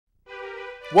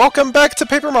Welcome back to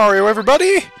Paper Mario,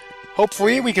 everybody!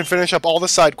 Hopefully we can finish up all the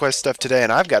side quest stuff today,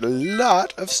 and I've got a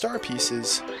lot of star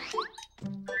pieces.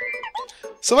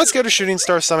 So let's go to Shooting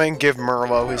Star Summit and give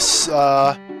Merlo his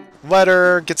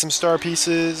letter, get some star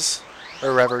pieces,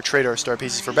 or rather, trade our star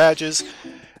pieces for badges.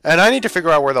 And I need to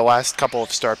figure out where the last couple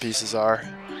of star pieces are.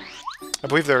 I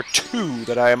believe there are 2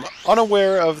 that I am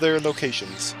unaware of their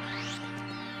locations.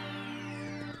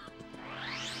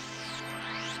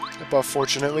 But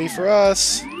fortunately for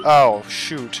us... Oh,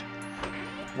 shoot.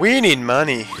 We need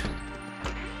money.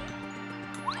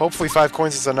 Hopefully 5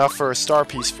 coins is enough for a star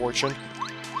piece fortune.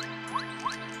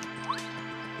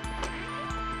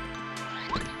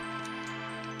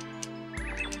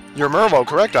 You're Merlo,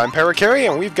 correct? I'm Paracari,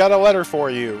 and we've got a letter for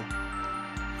you.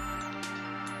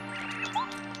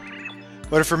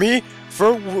 Letter for me?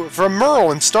 From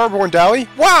Merle in Starborn Dally?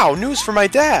 Wow, news for my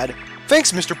dad!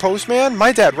 Thanks, Mr. Postman.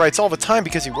 My dad writes all the time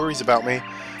because he worries about me.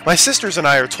 My sisters and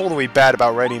I are totally bad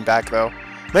about writing back, though.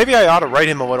 Maybe I ought to write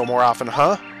him a little more often,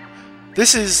 huh?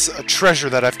 This is a treasure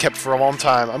that I've kept for a long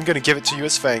time. I'm gonna give it to you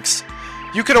as thanks.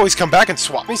 You could always come back and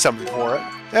swap me something for it.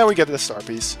 Yeah, we get the star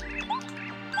piece.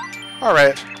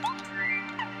 Alright.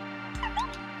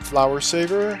 Flower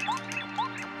Saver.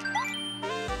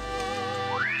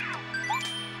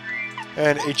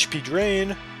 And HP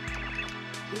Drain.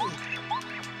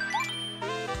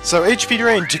 So, HP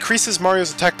Drain decreases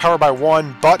Mario's attack power by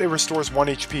 1, but it restores 1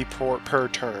 HP per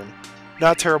turn.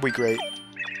 Not terribly great.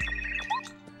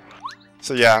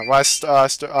 So yeah, last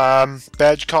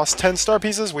badge costs 10 star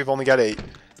pieces, we've only got 8.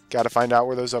 Gotta find out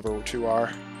where those other 2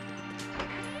 are.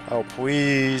 Oh,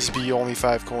 please be only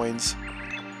 5 coins.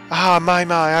 Ah, my,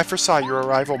 I foresaw your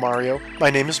arrival, Mario. My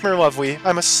name is Merlovely.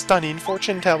 I'm a stunning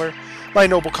fortune teller. My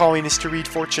noble calling is to read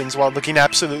fortunes while looking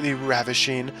absolutely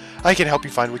ravishing. I can help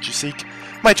you find what you seek.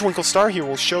 My twinkle star here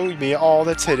will show me all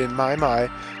that's hidden, my.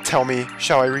 Tell me,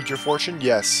 shall I read your fortune?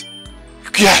 Yes.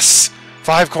 Yes!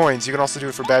 5 coins. You can also do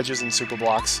it for badges and super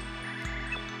blocks.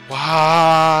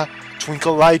 Wah!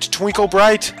 Twinkle light, twinkle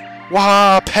bright!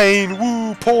 Wah! Pain,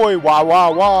 woo, poi, wah,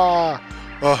 wah, wah!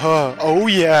 Uh-huh. Oh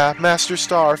yeah, Master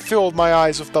Star, filled my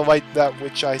eyes with the light that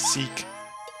which I seek.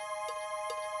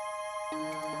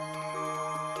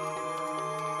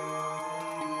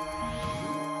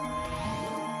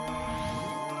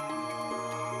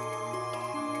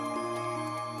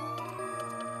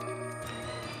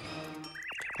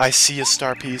 I see a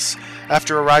star piece.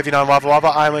 After arriving on Lava Lava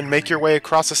Island, make your way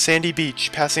across a sandy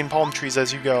beach, passing palm trees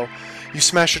as you go. You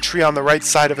smash a tree on the right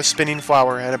side of a spinning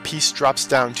flower, and a piece drops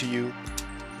down to you.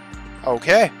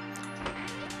 Okay.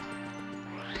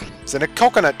 It's in a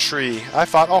coconut tree. I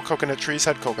thought all coconut trees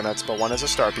had coconuts, but one has a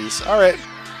star piece. Alright.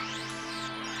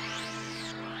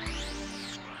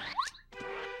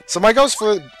 So my goals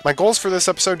for this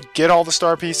episode, get all the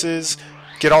star pieces,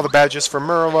 get all the badges for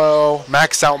Merlo,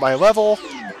 max out my level,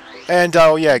 and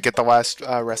oh yeah, get the last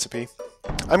recipe.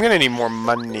 I'm gonna need more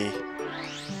money.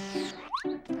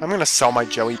 I'm gonna sell my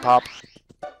Jelly Pop.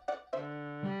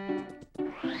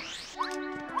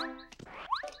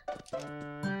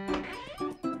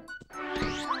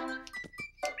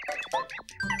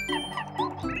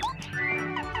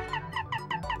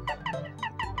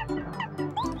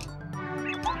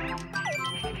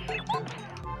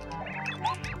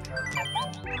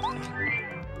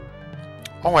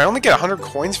 Oh, I only get 100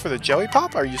 coins for the Jelly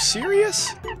Pop? Are you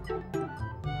serious?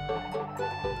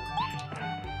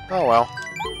 Oh well.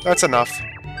 That's enough.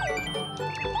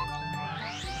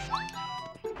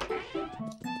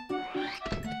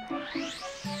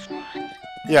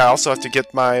 Yeah, I also have to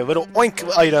get my little oink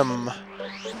item.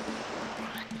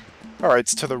 Alright,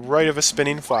 it's to the right of a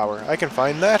spinning flower. I can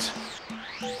find that.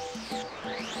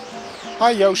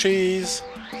 Hi, Yoshis!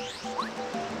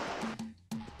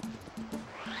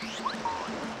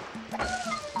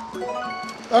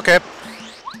 Okay.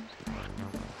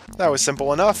 That was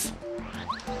simple enough.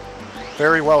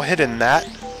 Very well hidden, that.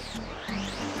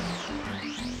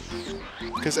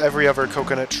 Because every other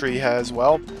coconut tree has,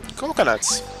 well,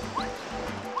 coconuts.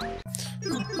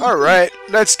 Alright,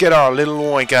 let's get our little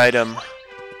oink item.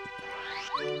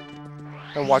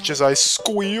 And watch as I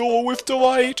squeal with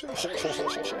delight.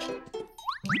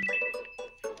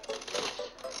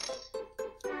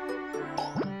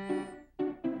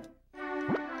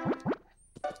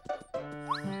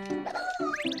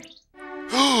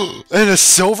 And a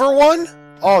silver one?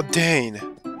 Oh, dang.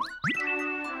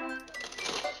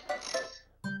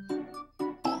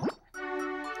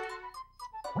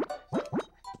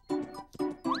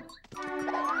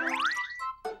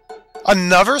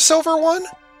 Another silver one?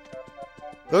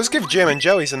 Those give jam and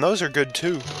jellies, and those are good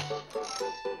too.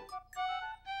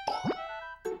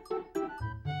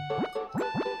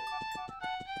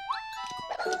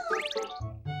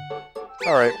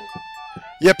 Alright.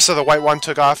 Yep, so the white one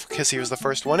took off because he was the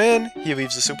first one in. He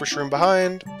leaves the super shroom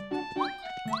behind.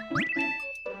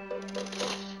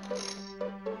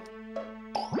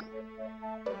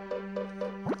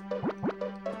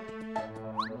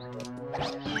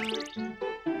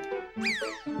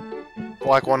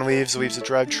 Black one leaves a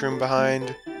dried shroom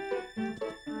behind.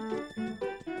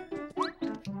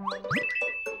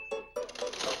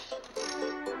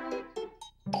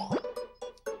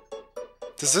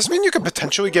 Does this mean you could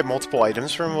potentially get multiple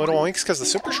items from Little Oinks? Because the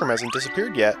super shroom hasn't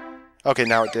disappeared yet. Okay,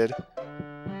 now it did.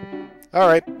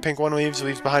 Alright, pink one leaves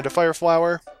behind a fire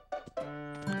flower.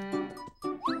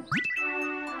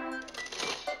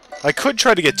 I could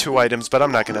try to get 2 items, but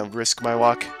I'm not going to risk my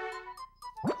luck.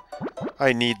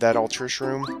 I need that Ultra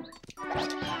Shroom.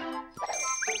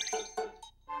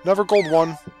 Another gold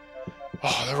one.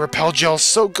 Oh, the Repel Gel's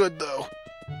so good, though.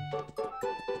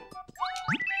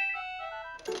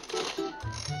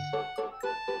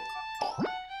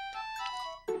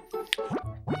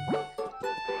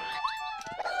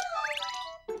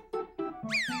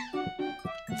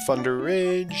 Thunder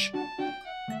Rage.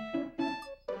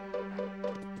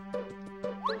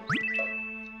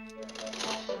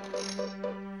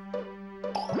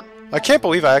 I can't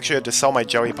believe I actually had to sell my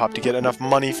Jelly Pop to get enough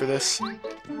money for this.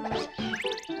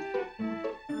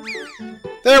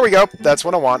 There we go. That's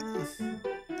what I want.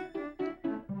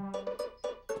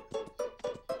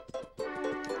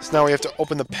 So now we have to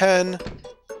open the pen.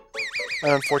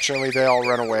 And unfortunately, they all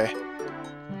run away.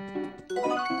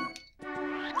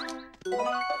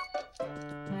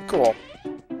 Cool.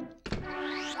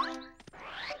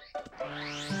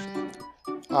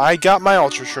 I got my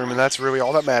Ultra Shroom, and that's really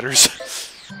all that matters.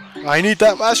 I need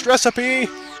that last recipe!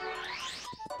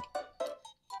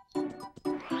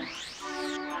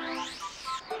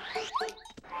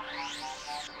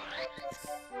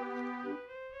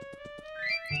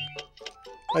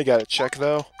 I gotta check,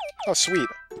 though. Oh, sweet.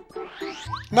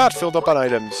 Not filled up on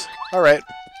items. Alright.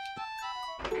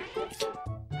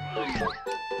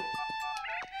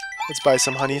 Let's buy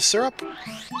some honey syrup.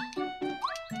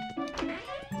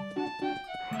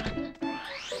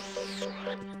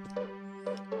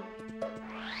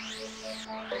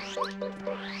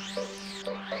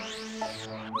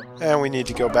 And we need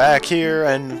to go back here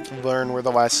and learn where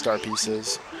the last star piece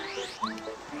is.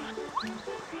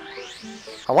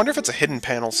 I wonder if it's a hidden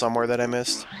panel somewhere that I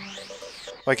missed.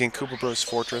 Like in Koopa Bros.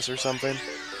 Fortress or something.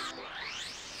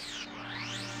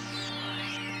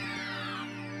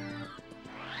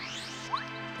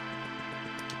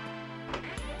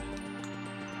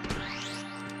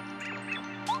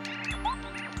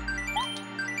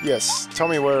 Yes, tell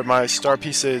me where my star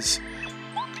piece is.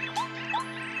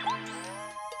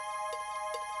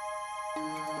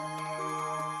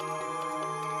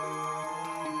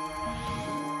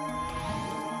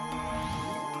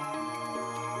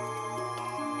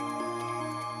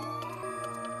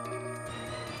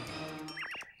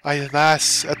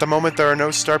 Alas, at the moment there are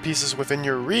no star pieces within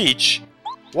your reach.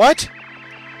 What?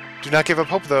 Do not give up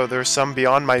hope, though. There are some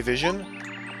beyond my vision.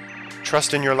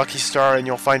 Trust in your lucky star, and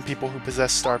you'll find people who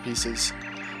possess star pieces.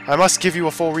 I must give you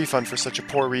a full refund for such a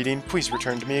poor reading. Please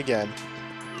return to me again.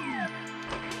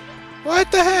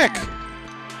 What the heck?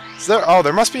 Is there... Oh,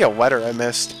 there must be a letter I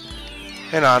missed.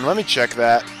 Hang on, let me check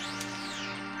that.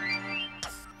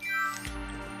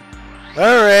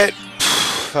 Alright.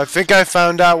 I think I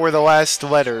found out where the last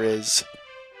letter is.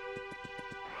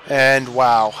 And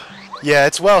wow. Yeah,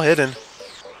 it's well hidden.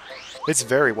 It's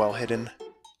very well hidden.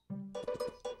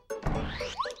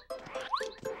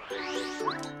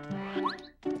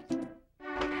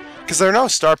 Because there are no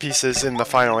star pieces in the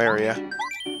final area.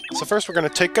 So first we're going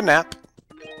to take a nap.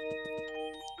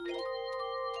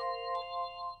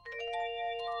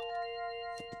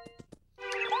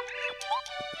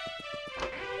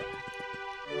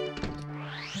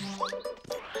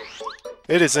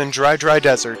 It is in dry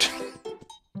desert.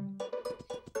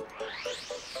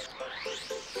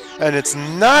 And it's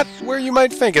not where you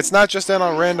might think. It's not just in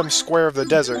a random square of the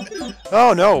desert.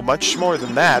 Oh no, much more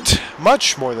than that.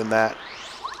 Much more than that.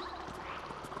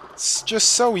 It's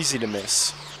just so easy to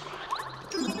miss.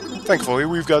 Thankfully,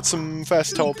 we've got some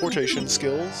fast teleportation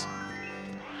skills.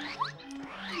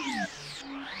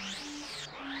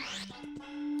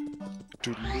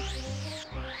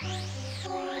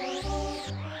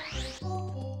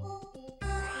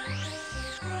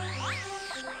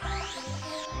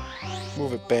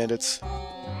 Move it, bandits.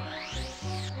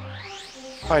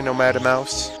 Hi, Nomad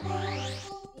Mouse.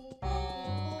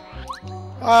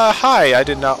 Hi! I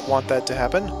did not want that to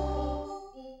happen.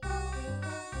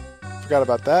 Forgot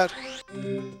about that.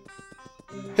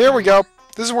 Here we go!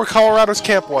 This is where Colorado's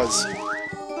camp was.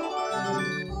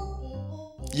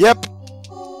 Yep.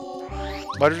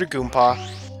 Letter to Goomba.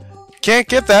 Can't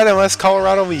get that unless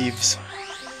Colorado leaves.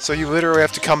 So you literally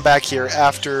have to come back here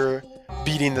after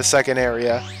beating the second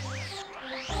area.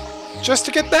 Just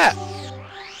to get that.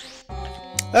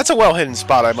 That's a well-hidden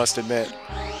spot, I must admit.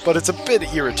 But it's a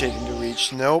bit irritating to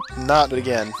reach. Nope, not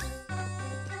again.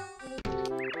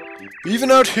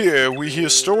 Even out here, we hear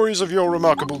stories of your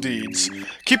remarkable deeds.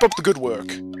 Keep up the good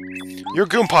work. You're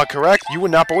Goomba, correct? You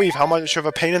would not believe how much of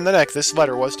a pain in the neck this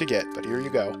letter was to get, but here you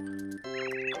go.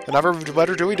 Another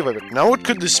letter duly delivered. Now what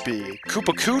could this be?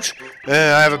 Koopa Coot? I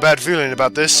have a bad feeling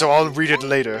about this, so I'll read it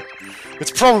later.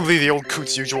 It's probably the old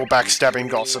Coot's usual backstabbing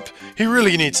gossip. He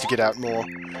really needs to get out more.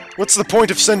 What's the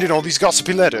point of sending all these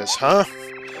gossipy letters, huh?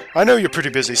 I know you're pretty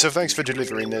busy, so thanks for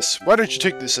delivering this. Why don't you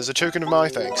take this as a token of my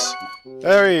thanks?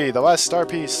 Hey, the last star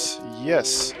piece.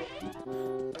 Yes.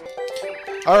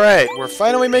 Alright, we're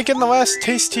finally making the last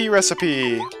tasty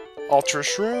recipe. Ultra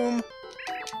Shroom.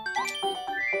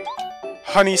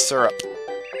 Honey syrup.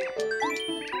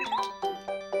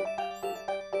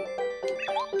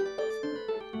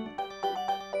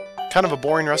 Kind of a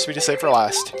boring recipe to save for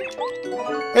last.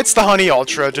 It's the Honey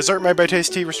Ultra. Dessert made by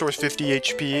Taste Tea restores 50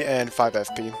 HP and 5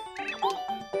 FP.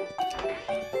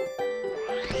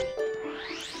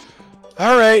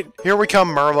 Alright, here we come,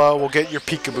 Merla. We'll get your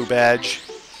Peekaboo badge.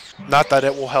 Not that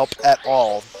it will help at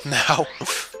all. Now,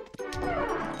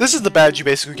 this is the badge you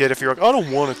basically get if you're like, I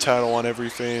don't want a title on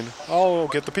everything. I'll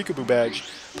get the Peekaboo badge.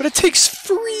 But it takes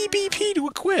 3 BP to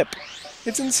equip.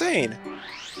 It's insane.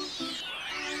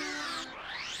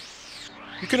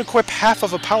 You can equip half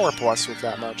of a Power Plus with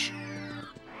that much.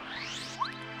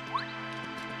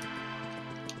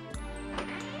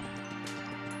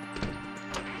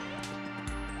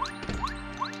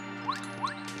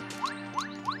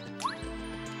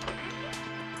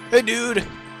 Hey, dude!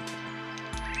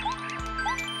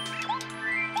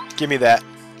 Give me that.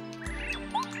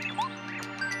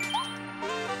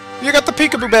 You got the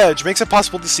Peekaboo badge! Makes it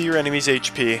possible to see your enemy's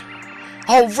HP.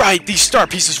 Alright, these star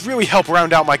pieces really help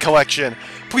round out my collection.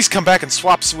 Please come back and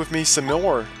swap with me some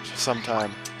more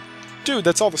sometime. Dude,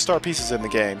 that's all the star pieces in the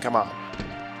game, come on.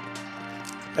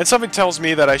 And something tells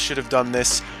me that I should have done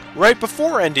this right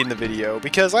before ending the video,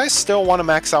 because I still want to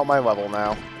max out my level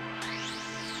now.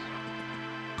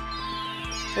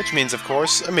 Which means, of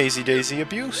course, a Mazy Daisy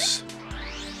abuse.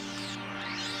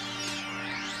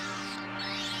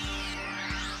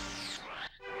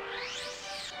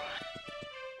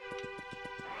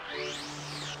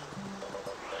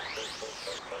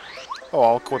 Oh,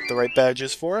 I'll equip the right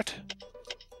badges for it.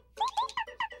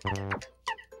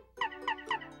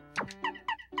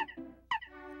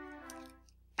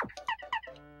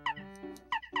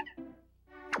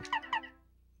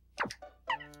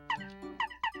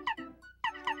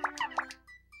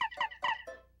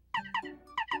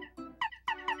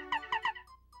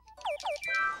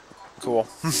 Cool.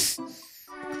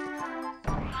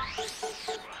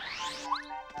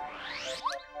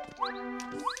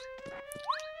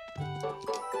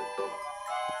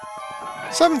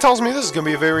 Something tells me this is going to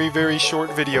be a very, very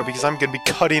short video because I'm going to be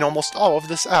cutting almost all of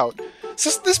this out. So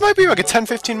this might be like a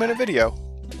 10-15 minute video.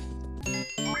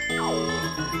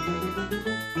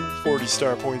 40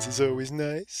 star points is always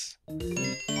nice.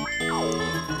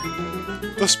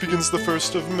 Thus begins the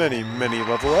first of many, many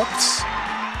level ups.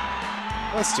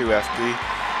 Let's do FP.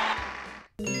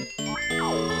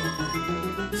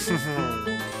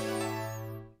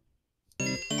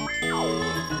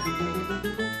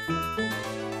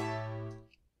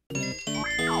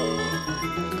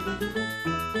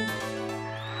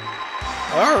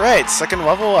 Alright, second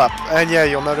level up. And yeah,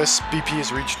 you'll notice BP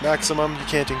has reached maximum. You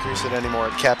can't increase it anymore.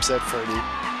 It caps at 30.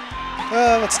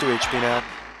 Let's do HP now.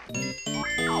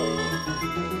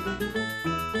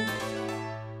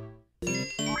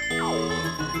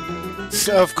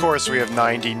 Of course, we have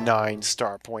 99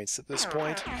 star points at this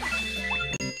point.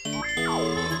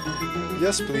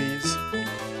 Yes, please.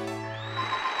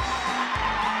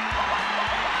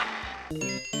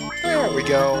 There we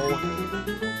go.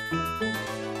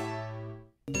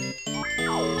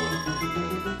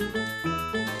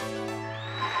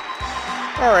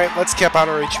 Alright, let's cap out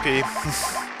our HP.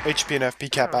 HP and FP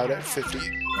cap out at 50.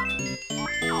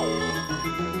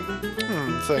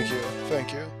 Thank you,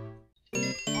 thank you.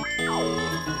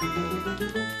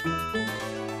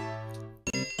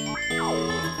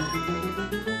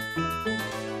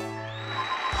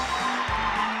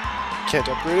 Can't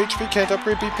upgrade HP, can't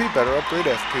upgrade BP, better upgrade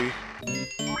FP.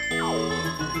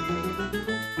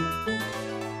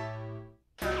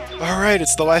 Alright,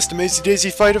 it's the last Mazy Daisy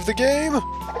fight of the game!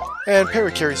 And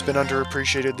Parakarry's been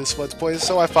underappreciated this Let's Play,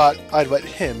 so I thought I'd let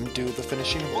him do the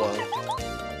finishing blow.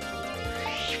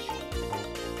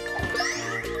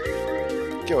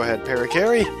 Go ahead,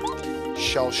 Parakarry.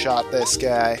 Shell shot this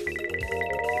guy.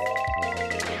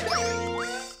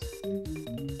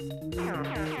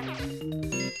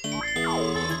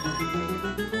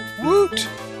 Woot!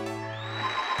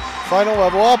 Final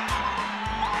level up.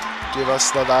 Give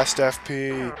us the last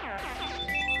FP.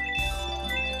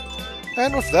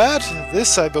 And with that,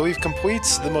 this, I believe,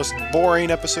 completes the most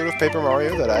boring episode of Paper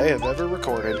Mario that I have ever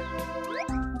recorded.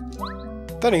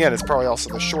 Then again, it's probably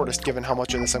also the shortest given how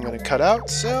much of this I'm going to cut out,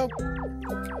 so...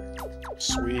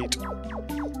 Sweet.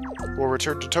 We'll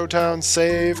return to Toad Town,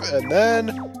 save, and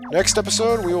then, next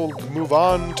episode, we will move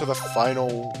on to the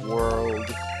final world.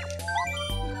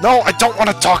 No, I don't want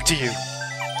to talk to you!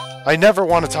 I never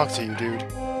want to talk to you, dude.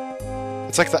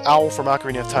 It's like the owl from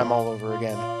Ocarina of Time all over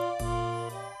again.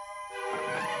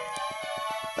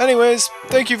 Anyways,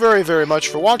 thank you very, very much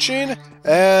for watching,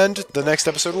 and the next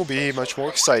episode will be much more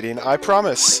exciting, I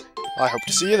promise. I hope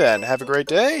to see you then. Have a great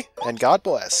day, and God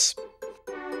bless.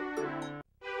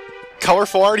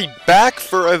 Colorful Arty back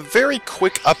for a very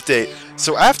quick update.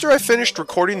 So after I finished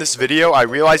recording this video, I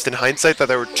realized in hindsight that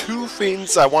there were two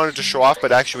things I wanted to show off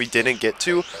but actually didn't get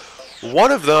to.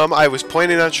 One of them I was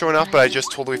planning on showing off, but I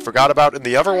just totally forgot about, and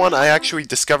the other one I actually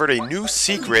discovered a new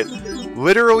secret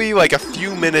literally like a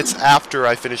few minutes after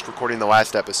I finished recording the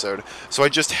last episode. So I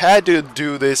just had to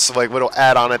do this like little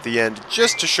add-on at the end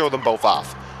just to show them both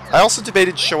off. I also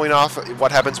debated showing off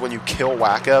what happens when you kill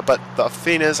Wacka, but the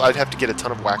thing is I'd have to get a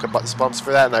ton of Wacka bumps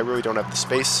for that, and I really don't have the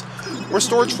space or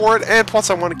storage for it, and plus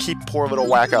I want to keep poor little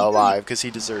Wacka alive because he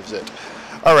deserves it.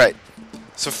 Alright,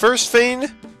 so first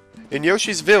thing... in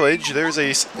Yoshi's Village, there's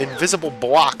a invisible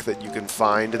block that you can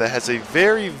find that has a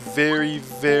very, very,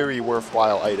 very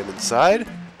worthwhile item inside.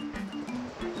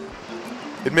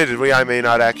 Admittedly, I may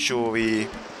not actually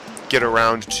get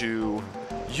around to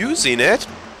using it.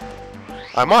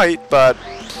 I might, but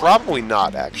probably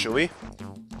not, actually.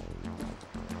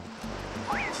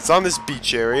 It's on this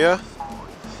beach area.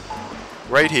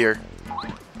 Right here.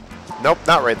 Nope,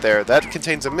 not right there. That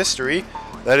contains a mystery.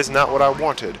 That is not what I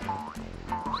wanted.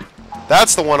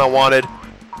 That's the one I wanted.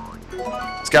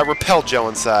 It's got repel gel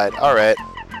inside. Alright.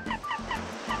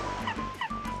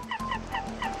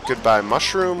 Goodbye,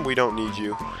 mushroom. We don't need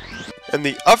you. And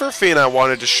the other thing I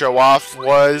wanted to show off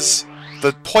was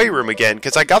the playroom again,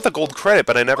 because I got the gold credit,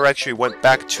 but I never actually went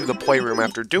back to the playroom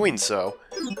after doing so.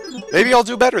 Maybe I'll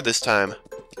do better this time.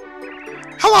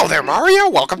 Hello there, Mario!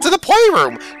 Welcome to the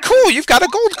playroom! Cool, you've got a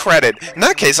gold credit! In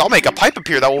that case, I'll make a pipe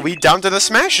appear that will lead down to the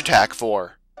smash attack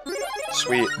for.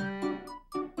 Sweet.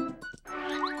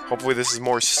 Hopefully this is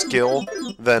more skill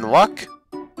than luck.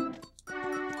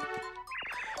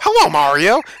 Hello,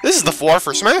 Mario! This is the floor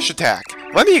for Smash Attack.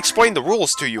 Let me explain the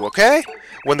rules to you, okay?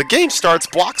 When the game starts,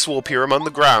 blocks will appear on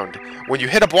the ground. When you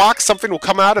hit a block, something will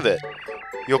come out of it.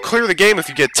 You'll clear the game if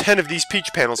you get 10 of these peach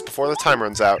panels before the time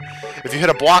runs out. If you hit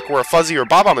a block where a Fuzzy or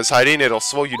Bob-omb is hiding, it'll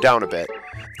slow you down a bit.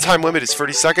 The time limit is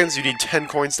 30 seconds. You need 10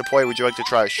 coins to play. Would you like to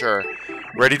try? Sure.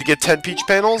 Ready to get 10 peach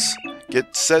panels?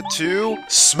 Get set to...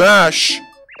 smash!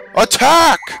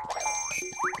 Attack!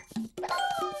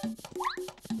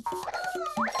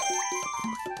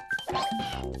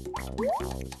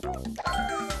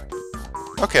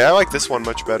 Okay, I like this one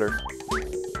much better.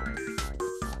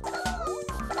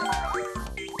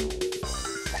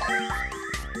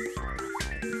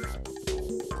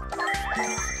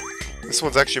 This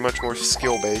one's actually much more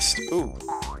skill-based. Ooh.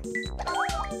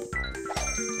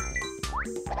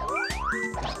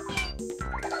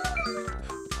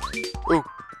 Ooh.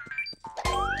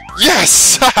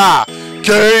 Yes! Haha!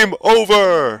 Game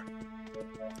over!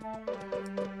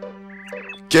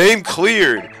 Game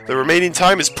cleared! The remaining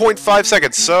time is 0.5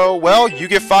 seconds, so, well, you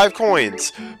get 5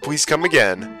 coins. Please come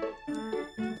again.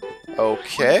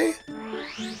 Okay.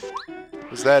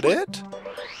 Was that it?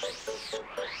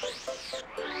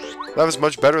 That was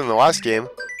much better than the last game.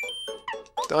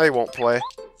 I won't play.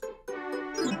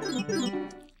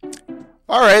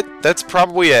 Alright, that's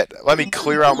probably it. Let me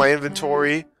clear out my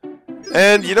inventory.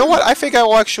 And you know what? I think I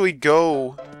will actually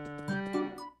go...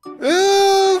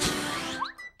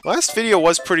 last video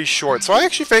was pretty short, so I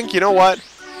actually think, you know what?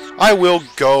 I will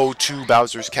go to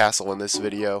Bowser's Castle in this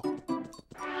video.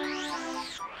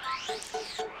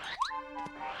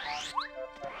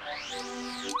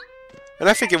 And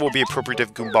I think it will be appropriate to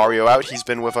have Goombario out. He's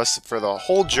been with us for the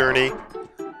whole journey,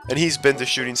 and he's been to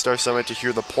Shooting Star Summit to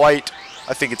hear the plight.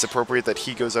 I think it's appropriate that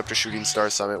he goes up to Shooting Star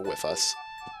Summit with us.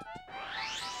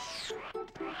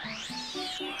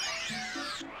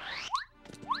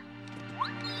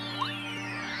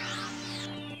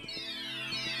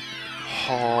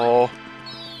 Oh,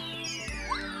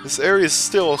 this area is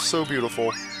still so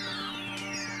beautiful.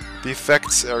 The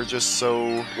effects are just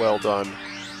so well done.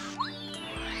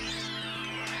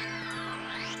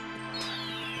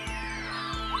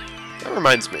 That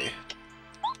reminds me.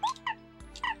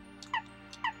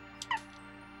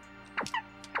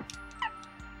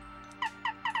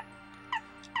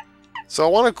 So I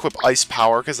want to equip Ice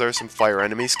Power because there are some fire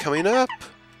enemies coming up.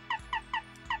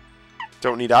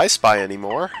 Don't need I Spy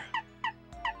anymore.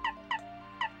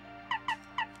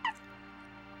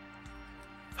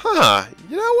 Huh,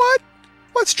 you know what?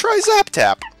 Let's try Zap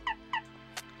Tap.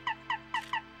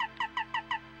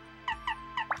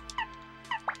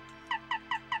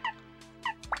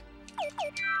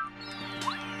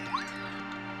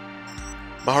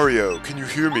 Mario, can you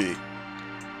hear me?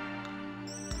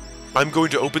 I'm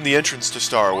going to open the entrance to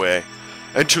Starway.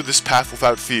 Enter this path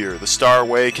without fear. The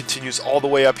Starway continues all the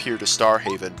way up here to Star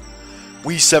Haven.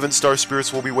 We 7 Star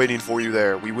Spirits will be waiting for you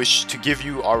there. We wish to give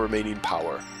you our remaining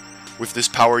power. With this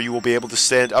power, you will be able to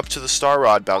stand up to the Star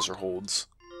Rod Bowser holds.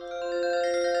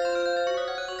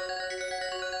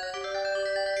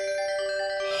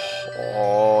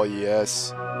 Oh,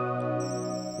 yes.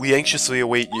 We anxiously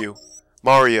await you.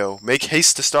 Mario, make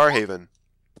haste to Star Haven.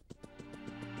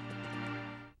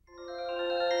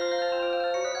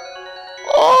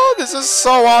 Oh, this is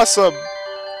so awesome!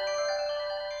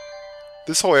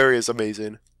 This whole area is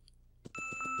amazing.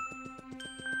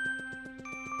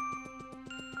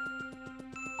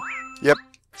 Yep,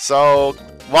 so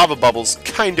lava bubbles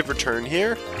kind of return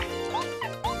here.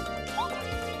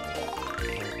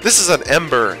 This is an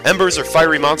Ember. Embers are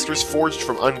fiery monsters forged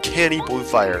from uncanny blue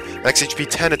fire. Max HP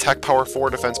 10, attack power 4,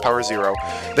 defense power 0.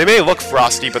 They may look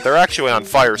frosty, but they're actually on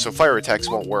fire, so fire attacks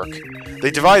won't work.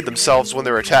 They divide themselves when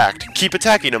they're attacked. Keep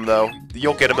attacking them, though.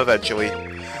 You'll get them eventually.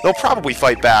 They'll probably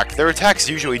fight back. Their attacks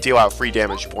usually deal out free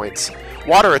damage points.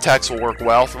 Water attacks will work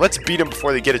well, so let's beat them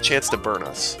before they get a chance to burn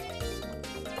us.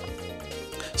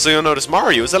 So you'll notice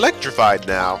Mario is electrified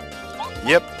now.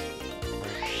 Yep.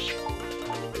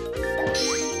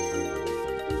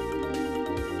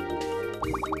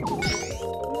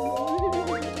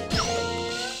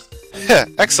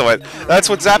 Excellent. That's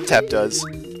what Zap Tap does.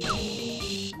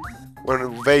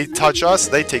 When they touch us,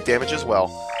 they take damage as well.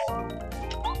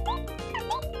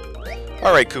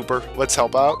 Alright, Cooper. Let's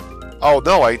help out. Oh,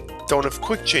 no, I don't have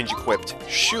Quick Change equipped.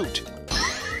 Shoot.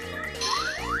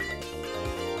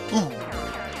 Ooh.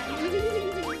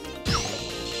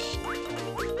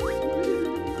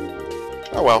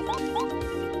 Oh,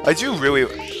 well. I do really...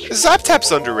 Zap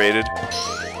Tap's underrated.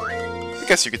 I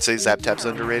guess you could say Zap Tap's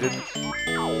underrated.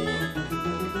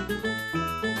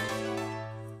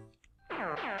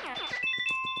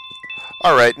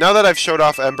 Alright, now that I've showed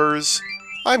off Embers,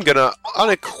 I'm gonna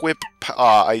unequip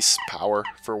Ice Power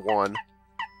for 1.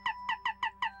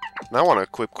 And I want to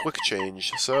equip Quick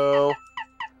Change, so...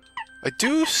 I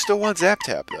do still want Zap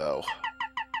Tap, though.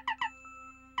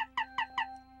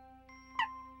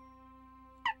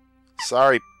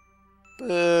 Sorry.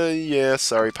 Yeah,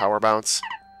 sorry, Power Bounce.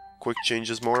 Quick Change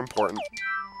is more important.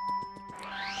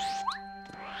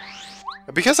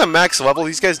 Because I'm max level,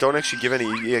 these guys don't actually give any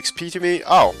EXP to me.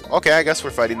 Oh, okay, I guess we're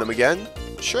fighting them again.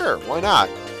 Sure, why not?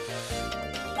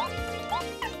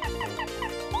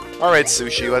 Alright,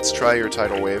 Sushi, let's try your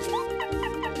Tidal Wave.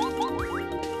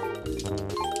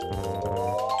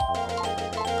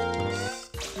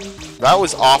 That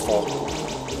was awful.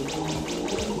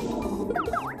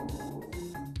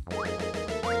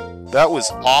 That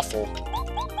was awful.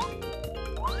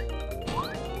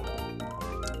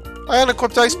 I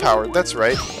unequipped Ice Power, that's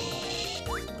right.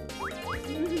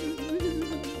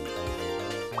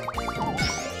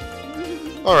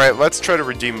 Alright, let's try to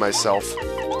redeem myself.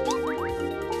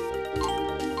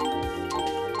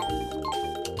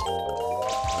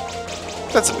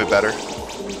 That's a bit better.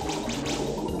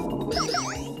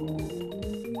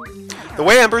 The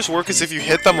way Embers work is if you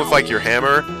hit them with, like, your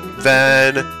hammer,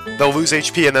 then they'll lose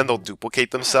HP and then they'll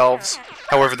duplicate themselves.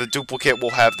 However, the duplicate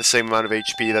will have the same amount of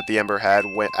HP that the Ember had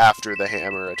after the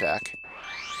hammer attack.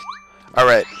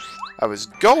 Alright, I was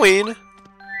going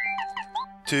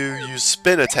to use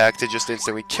Spin Attack to just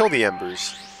instantly kill the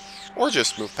Embers. Or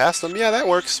just move past them. Yeah, that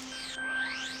works.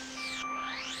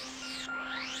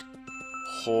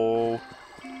 Oh.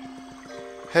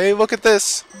 Hey, look at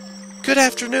this! Good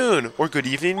afternoon! Or good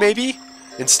evening, maybe?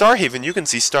 In Starhaven, you can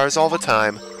see stars all the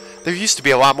time. There used to be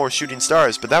a lot more shooting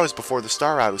stars, but that was before the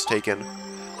Star Rod was taken.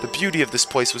 The beauty of this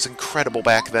place was incredible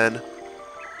back then.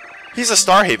 He's a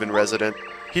Starhaven resident.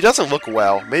 He doesn't look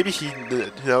well. Maybe he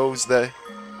knows that...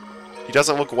 He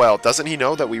doesn't look well. Doesn't he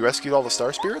know that we rescued all the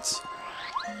Star Spirits?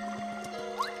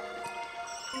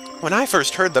 When I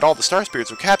first heard that all the Star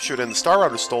Spirits were captured and the Star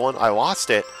Rod was stolen, I lost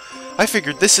it. I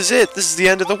figured this is it. This is the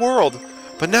end of the world.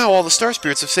 But now all the Star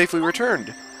Spirits have safely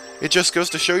returned. It just goes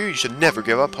to show you should never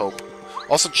give up hope.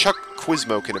 Also, Chuck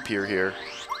Quizmo can appear here.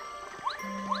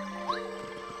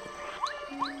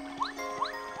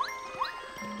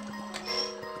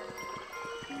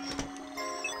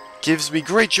 Gives me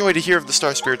great joy to hear of the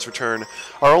Star Spirit's return.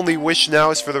 Our only wish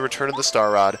now is for the return of the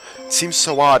Star Rod. It seems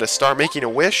so odd, a star making a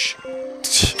wish?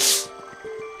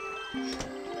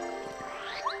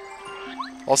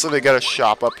 Also, they got a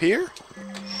shop up here.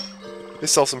 They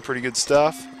sell some pretty good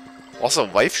stuff.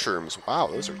 Also, life shrooms. Wow,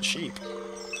 those are cheap.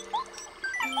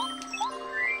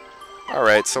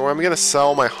 Alright, so I'm gonna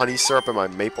sell my honey syrup and my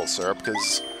maple syrup,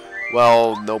 because,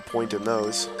 well, no point in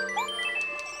those.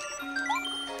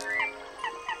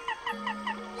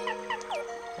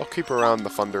 I'll keep around the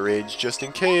Thunder Age just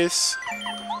in case.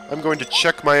 I'm going to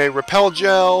check my repel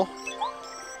gel.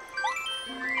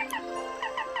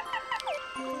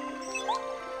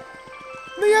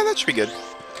 Yeah, that should be good.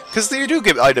 Because you do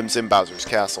get items in Bowser's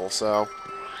Castle, so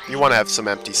you want to have some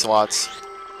empty slots.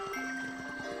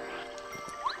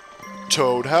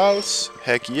 Toad House?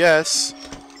 Heck yes.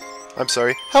 I'm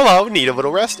sorry. Hello, need a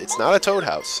little rest? It's not a Toad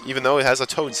House, even though it has a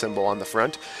toad symbol on the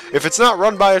front. If it's not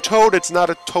run by a toad, it's not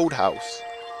a Toad House.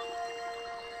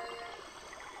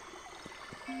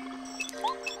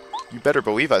 You better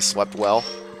believe I slept well.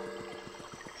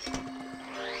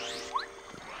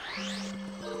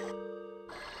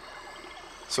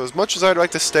 So as much as I'd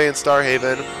like to stay in Star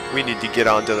Haven, we need to get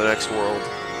on to the next world.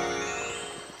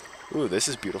 Ooh, this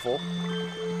is beautiful.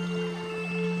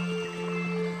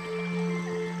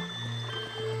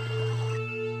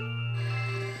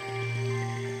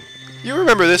 You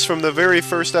remember this from the very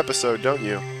first episode, don't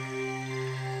you?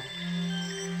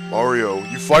 Mario,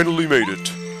 you finally made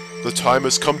it. The time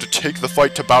has come to take the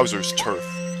fight to Bowser's turf.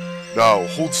 Now,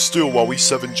 hold still while we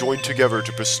seven join together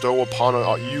to bestow upon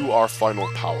you our final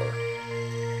power.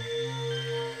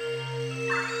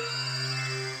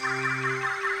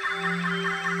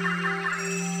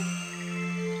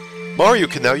 Mario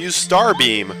can now use Star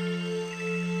Beam.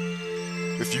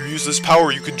 If you use this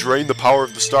power, you can drain the power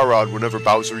of the Star Rod whenever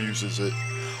Bowser uses it.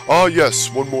 Ah yes,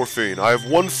 one more thing. I have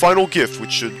one final gift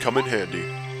which should come in handy.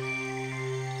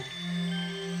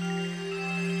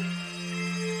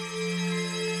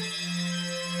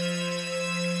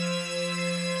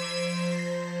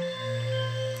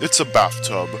 It's a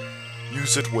bathtub.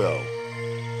 Use it well.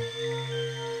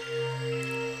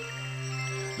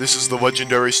 This is the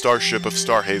legendary starship of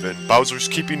Starhaven. Bowser's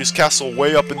keeping his castle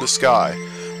way up in the sky.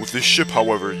 With this ship,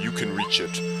 however, you can reach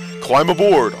it. Climb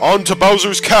aboard! On to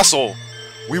Bowser's castle!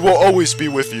 We will always be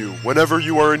with you. Whenever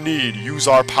you are in need, use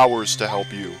our powers to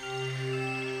help you.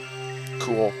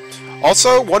 Cool.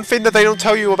 Also, one thing that they don't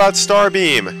tell you about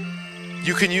Starbeam.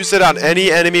 You can use it on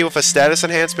any enemy with a status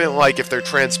enhancement, like if they're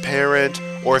transparent,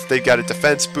 or if they've got a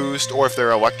defense boost, or if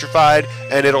they're electrified,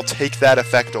 and it'll take that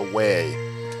effect away.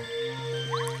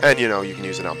 And, you know, you can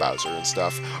use it on Bowser and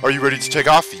stuff. Are you ready to take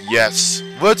off? Yes.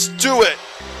 Let's do it!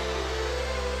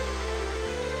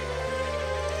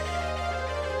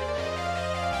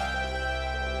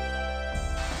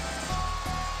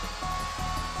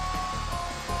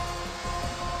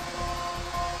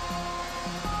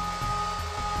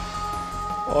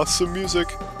 Awesome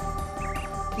music.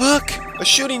 Look! A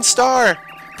shooting star!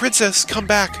 Princess, come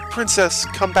back! Princess,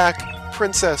 come back!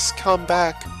 Princess, come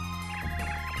back!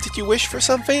 Did you wish for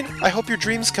something? I hope your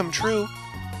dreams come true.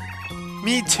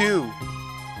 Me too.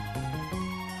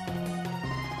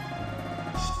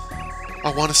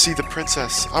 I want to see the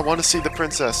princess. I want to see the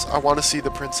princess. I want to see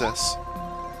the princess.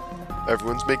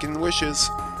 Everyone's making wishes.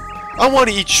 I want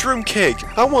to eat shroom cake.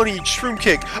 I want to eat shroom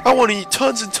cake. I want to eat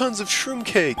tons and tons of shroom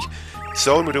cake.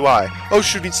 So do I. Oh,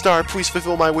 shooting star, please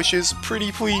fulfill my wishes.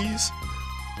 Pretty please.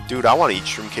 Dude, I want to eat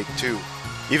shroom cake too.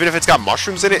 Even if it's got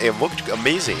mushrooms in it, it looked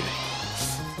amazing.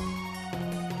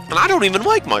 And I don't even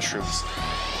like mushrooms.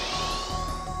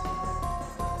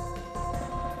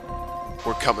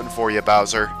 We're coming for you,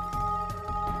 Bowser.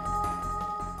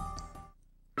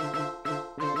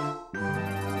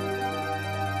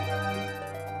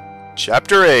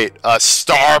 Chapter 8, a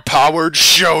star-powered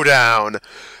showdown.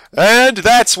 And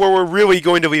that's where we're really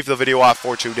going to leave the video off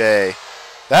for today.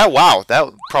 Wow,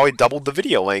 that probably doubled the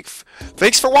video length.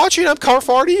 Thanks for watching, I'm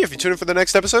Arty. If you tune in for the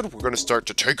next episode, we're going to start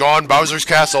to take on Bowser's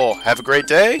Castle. Have a great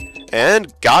day,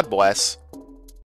 and God bless.